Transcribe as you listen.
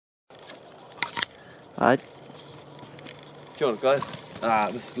Alright. Kia ora guys,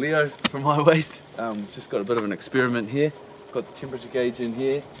 this is Leo from my waste. Just got a bit of an experiment here. Got the temperature gauge in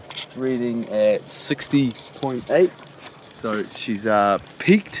here. It's reading at 60.8. So she's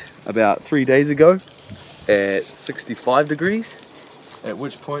peaked about 3 days ago at 65 degrees. At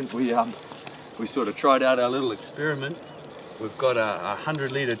which point we sort of tried out our little experiment. We've got a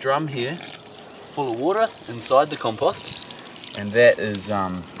 100 litre drum here full of water inside the compost, and that is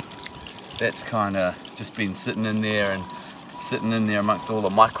that's kind of just been sitting in there amongst all the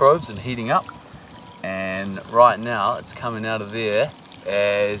microbes and heating up. And right now it's coming out of there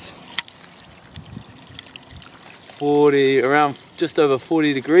as around just over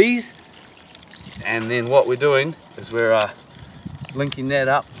 40 degrees. And then what we're doing is we're linking that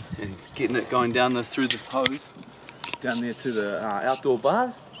up and getting it going down through this hose down there to the outdoor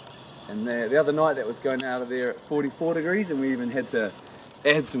bars. And the other night that was going out of there at 44 degrees, and we even had to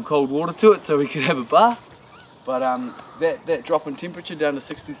add some cold water to it so we could have a bath. But that drop in temperature down to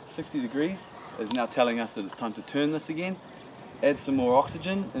 60 degrees is now telling us that it's time to turn this again, add some more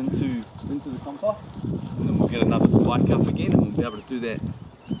oxygen into the compost, and then we'll get another spike up again, and we'll be able to do that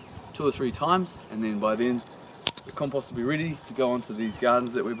 2 or 3 times, and then by then the compost will be ready to go onto these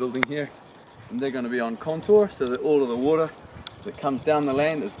gardens that we're building here. And they're going to be on contour, so that all of the water that comes down the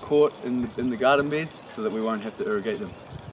land is caught in the garden beds, so that we won't have to irrigate them.